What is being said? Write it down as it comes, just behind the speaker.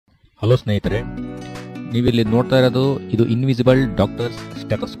Hello ಸ್ನೇಹಿತರೆ, ನೀವಿಲ್ಲಿ ನೋಡ್ತಾ ಇರೋದು ಇದು ಇನ್ವಿಸಿಬಲ್ ಡಾಕ್ಟರ್ಸ್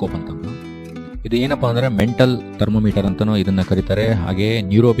ಸ್ಟೆಥೋಸ್ಕೋಪ್ ಅಂತಂದು. ಇದು ಏನಪ್ಪಾ ಅಂದ್ರೆ ಮೆಂಟಲ್ ಥರ್ಮೋಮೀಟರ್ ಅಂತನೂ ಇದನ್ನ ಕರೀತಾರೆ, ಹಾಗೆ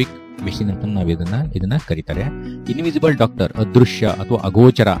ನ್ಯೂರೋಬಿಕ್ ಮೆಷಿನ್ ಅಂತ ನಾವು ಇದನ್ನ ಕರೀತಾರೆ. ಇನ್ವಿಸಿಬಲ್ ಡಾಕ್ಟರ್ ಅದೃಶ್ಯ ಅಥವಾ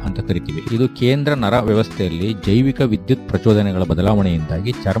ಅಗೋಚರ ಅಂತ ಕರಿತೀವಿ. ಇದು ಕೇಂದ್ರ ನರ ವ್ಯವಸ್ಥೆಯಲ್ಲಿ ಜೈವಿಕ ವಿದ್ಯುತ್ ಪ್ರಚೋದನೆಗಳ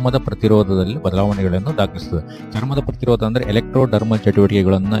ಬದಲಾವಣೆಯಿಂದಾಗಿ ಚರ್ಮದ ಪ್ರತಿರೋಧದಲ್ಲಿ ಬದಲಾವಣೆಗಳನ್ನು ದಾಖಲಿಸುತ್ತದೆ. ಚರ್ಮದ ಪ್ರತಿರೋಧ ಅಂದ್ರೆ ಎಲೆಕ್ಟ್ರೋಡರ್ಮಲ್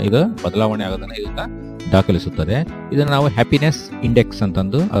ಚಟುವಟಿಕೆಗಳನ್ನ ಇದು ಬದಲಾವಣೆ ಆಗೋದನ್ನ ಇದನ್ನ ದಾಖಲಿಸುತ್ತದೆ. ಇದನ್ನು ನಾವು ಹ್ಯಾಪಿನೆಸ್ ಇಂಡೆಕ್ಸ್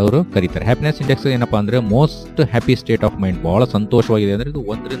ಅಂತಂದು ಅವರು ಕರೀತಾರೆ. ಹ್ಯಾಪಿನೆಸ್ ಇಂಡೆಕ್ಸ್ ಏನಪ್ಪಾ ಅಂದ್ರೆ most happy state of mind, ಬಹಳ ಸಂತೋಷವಾಗಿದೆ ಅಂದ್ರೆ ಇದು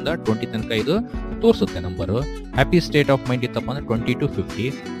 1 ರಿಂದ 20 ತನಕ ಇದು ತೋರಿಸುತ್ತೆ number. Happy state of mind ಇತ್ತಪ್ಪ ಅಂದ್ರೆ 20 to 50.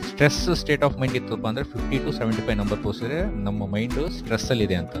 Stress state of mind ಇತ್ತಪ್ಪ ಅಂದ್ರೆ 50 to 75 ನಂಬರ್ ತೋರಿಸಿದ್ರೆ ನಮ್ಮ ಮೈಂಡ್ ಸ್ಟ್ರೆಸ್ ಅಲ್ಲಿ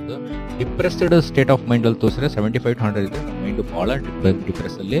ಇದೆ ಅಂತಂದು. ಡಿಪ್ರೆಸ್ಡ್ ಸ್ಟೇಟ್ ಆಫ್ ಮೈಂಡ್ ಅಲ್ಲಿ ತೋರಿಸಿದ್ರೆ 75 to 100 ಇದೆ, ಮೈಂಡ್ ಬಹಳ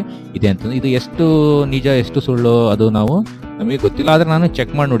ಡಿಪ್ರೆಸ್ ಅಲ್ಲಿ ಇದೆ ಅಂತಂದು. ಇದು ಎಷ್ಟು ನಿಜ ಎಷ್ಟು ಸುಳ್ಳು ಅದು ನಮಗೆ ಗೊತ್ತಿಲ್ಲ, ಆದ್ರೆ ನಾನು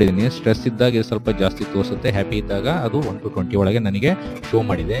ಚೆಕ್ ಮಾಡಿ ನೋಡಿದ್ದೀನಿ. ಸ್ಟ್ರೆಸ್ ಇದ್ದಾಗ ಇದು ಸ್ವಲ್ಪ ಜಾಸ್ತಿ ತೋರಿಸುತ್ತೆ, ಹ್ಯಾಪಿ ಇದ್ದಾಗ ಅದು 1 to 20 ಒಳಗೆ ನನಗೆ ಶೋ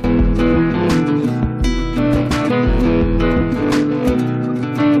ಮಾಡಿದೆ.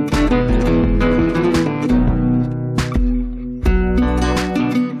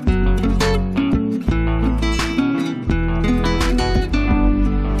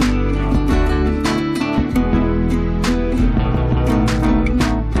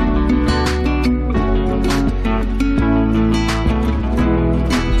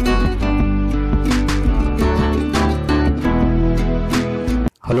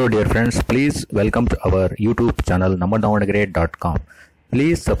 Hello dear friends, please welcome to our YouTube channel NammaDavangere.com.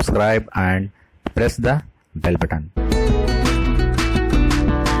 Please subscribe and press the bell button.